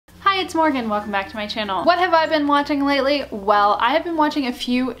it's Morgan. Welcome back to my channel. What have I been watching lately? Well, I have been watching a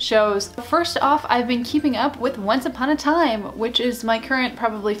few shows. First off, I've been keeping up with Once Upon a Time, which is my current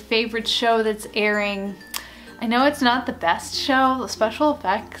probably favorite show that's airing. I know it's not the best show, the special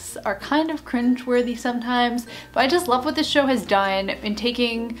effects are kind of cringeworthy sometimes, but I just love what this show has done in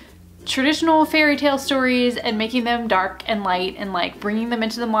taking traditional fairy tale stories and making them dark and light and like bringing them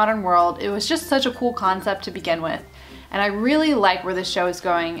into the modern world. It was just such a cool concept to begin with. And I really like where this show is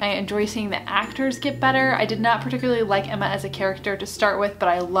going. I enjoy seeing the actors get better. I did not particularly like Emma as a character to start with, but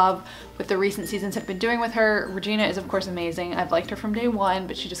I love what the recent seasons have been doing with her. Regina is of course amazing. I've liked her from day one,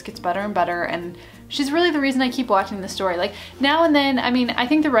 but she just gets better and better, and she's really the reason I keep watching the story. Like now and then, I mean, I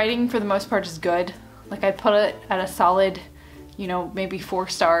think the writing for the most part is good. Like I put it at a solid, you know, maybe 4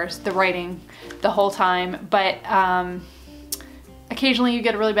 stars, the writing the whole time, but occasionally you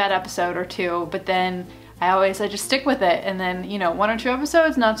get a really bad episode or two, but then I just stick with it, and then, you know, 1 or 2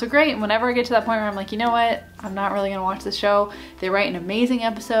 episodes, not so great, and whenever I get to that point where I'm like, you know what, I'm not really gonna watch this show, they write an amazing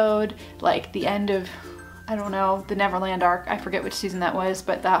episode, like the end of, I don't know, the Neverland arc, I forget which season that was,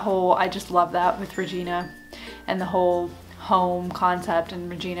 but that whole, I just love that with Regina, and the whole home concept and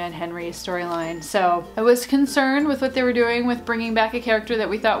Regina and Henry's storyline. So I was concerned with what they were doing with bringing back a character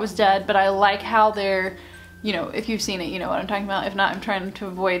that we thought was dead, but I like how they're, you know, if you've seen it, you know what I'm talking about. If not, I'm trying to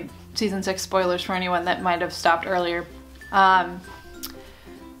avoid season 6 spoilers for anyone that might have stopped earlier. I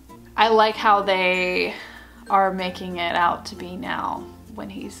like how they are making it out to be now when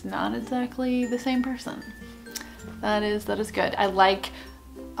he's not exactly the same person. That is good. I like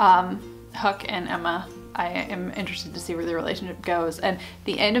Hook and Emma. I am interested to see where the relationship goes. And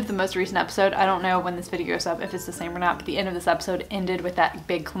the end of the most recent episode, I don't know when this video goes up if it's the same or not, but the end of this episode ended with that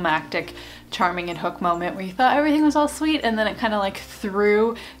big climactic Charming and Hook moment where you thought everything was all sweet, and then it kind of like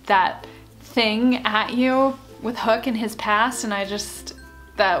threw that thing at you with Hook and his past, and I just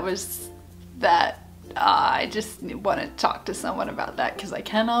want to talk to someone about that because I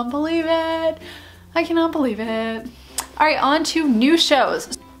cannot believe it. I cannot believe it. All right, on to new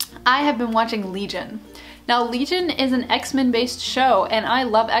shows. I have been watching Legion. Now, Legion is an X-Men based show, and I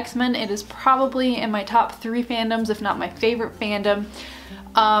love X-Men. It is probably in my top 3 fandoms, if not my favorite fandom.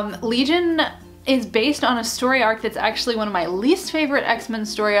 Legion is based on a story arc that's actually one of my least favorite X-Men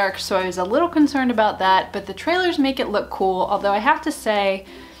story arcs, so I was a little concerned about that, but the trailers make it look cool, although I have to say,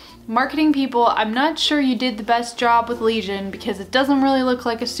 marketing people, I'm not sure you did the best job with Legion because it doesn't really look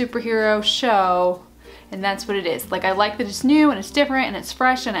like a superhero show. And that's what it is. Like, I like that it's new and it's different and it's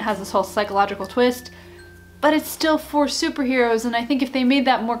fresh and it has this whole psychological twist, but it's still for superheroes, and I think if they made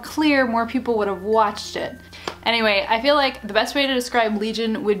that more clear, more people would have watched it. Anyway, I feel like the best way to describe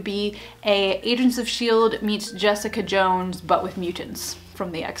Legion would be a Agents of S.H.I.E.L.D. meets Jessica Jones, but with mutants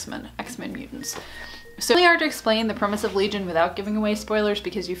from the X-Men mutants. So it's really hard to explain the premise of Legion without giving away spoilers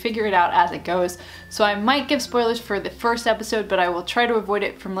because you figure it out as it goes. So I might give spoilers for the first episode, but I will try to avoid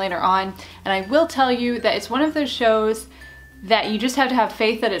it from later on. And I will tell you that it's one of those shows that you just have to have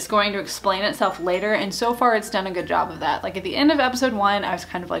faith that it's going to explain itself later, and so far it's done a good job of that. Like at the end of episode 1, I was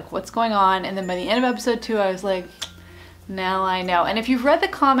kind of like, what's going on? And then by the end of episode 2, I was like, now I know. And if you've read the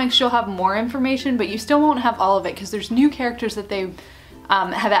comics, you'll have more information, but you still won't have all of it because there's new characters that they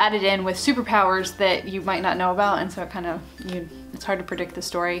have added in with superpowers that you might not know about, and so it's hard to predict the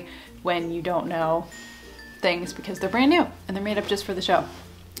story when you don't know things because they're brand new and they're made up just for the show.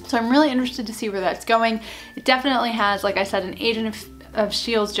 So I'm really interested to see where that's going. It definitely has, like I said, an Agent of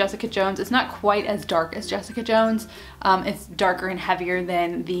S.H.I.E.L.D.'s Jessica Jones. It's not quite as dark as Jessica Jones. It's darker and heavier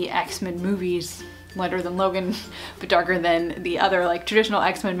than the X-Men movies, lighter than Logan, but darker than the other like traditional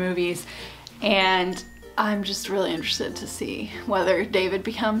X-Men movies. And I'm just really interested to see whether David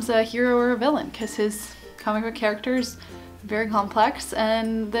becomes a hero or a villain, because his comic book character is very complex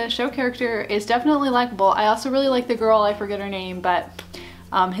and the show character is definitely likable. I also really like the girl, I forget her name, but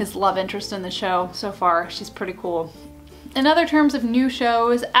his love interest in the show so far, she's pretty cool. In other terms of new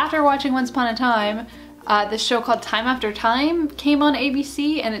shows, after watching Once Upon a Time, this show called Time After Time came on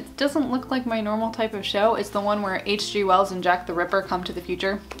ABC, and it doesn't look like my normal type of show. It's the one where H.G. Wells and Jack the Ripper come to the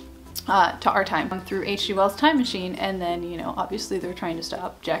future. To our time through H.G. Wells' time machine, and then, you know, obviously they're trying to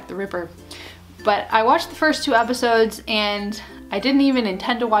stop Jack the Ripper. But I watched the first 2 episodes and I didn't even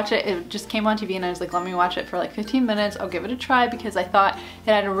intend to watch it. It just came on TV and I was like, let me watch it for like 15 minutes. I'll give it a try because I thought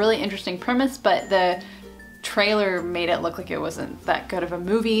it had a really interesting premise, but the trailer made it look like it wasn't that good of a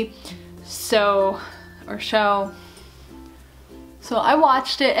movie. Or show. So I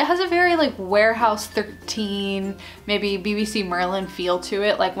watched it. It has a very like Warehouse 13, maybe BBC Merlin feel to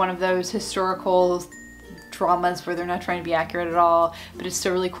it, like one of those historical dramas where they're not trying to be accurate at all, but it's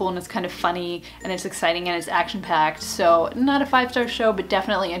still really cool and it's kind of funny and it's exciting and it's action-packed. So not a 5-star show, but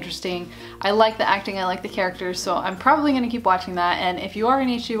definitely interesting. I like the acting, I like the characters, so I'm probably gonna keep watching that. And if you are an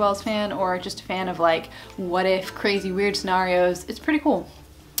H.G. Wells fan or just a fan of like what if crazy weird scenarios, it's pretty cool.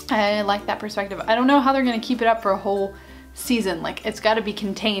 I like that perspective. I don't know how they're gonna keep it up for a whole season. Like, it's gotta be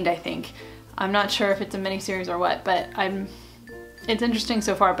contained, I think. I'm not sure if it's a miniseries or what, but it's interesting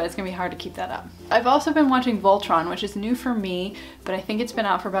so far, but it's gonna be hard to keep that up. I've also been watching Voltron, which is new for me, but I think it's been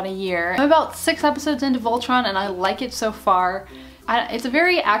out for about a year. I'm about 6 episodes into Voltron and I like it so far. It's a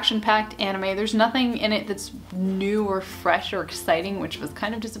very action-packed anime. There's nothing in it that's new or fresh or exciting, which was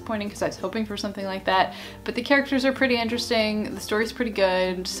kind of disappointing because I was hoping for something like that. But the characters are pretty interesting, the story's pretty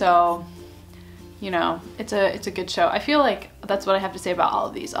good, so you know, it's a good show. I feel like that's what I have to say about all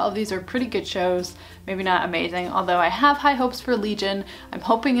of these. All of these are pretty good shows, maybe not amazing, although I have high hopes for Legion. I'm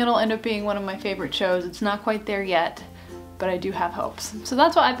hoping it'll end up being one of my favorite shows. It's not quite there yet, but I do have hopes. So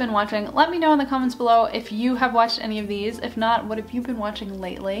that's what I've been watching. Let me know in the comments below if you have watched any of these. If not, what have you been watching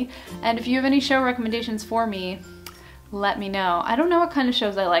lately? And if you have any show recommendations for me, let me know. I don't know what kind of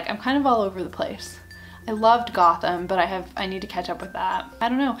shows I like. I'm kind of all over the place. I loved Gotham, but I need to catch up with that. I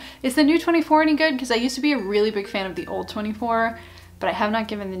don't know. Is the new 24 any good? Because I used to be a really big fan of the old 24, but I have not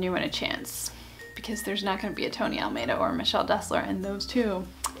given the new one a chance because there's not going to be a Tony Almeida or Michelle Dessler, and those two,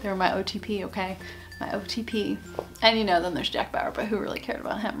 they're my OTP, okay? My OTP. And you know, then there's Jack Bauer, but who really cared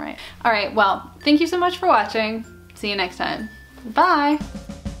about him, right? All right, well, thank you so much for watching. See you next time. Bye.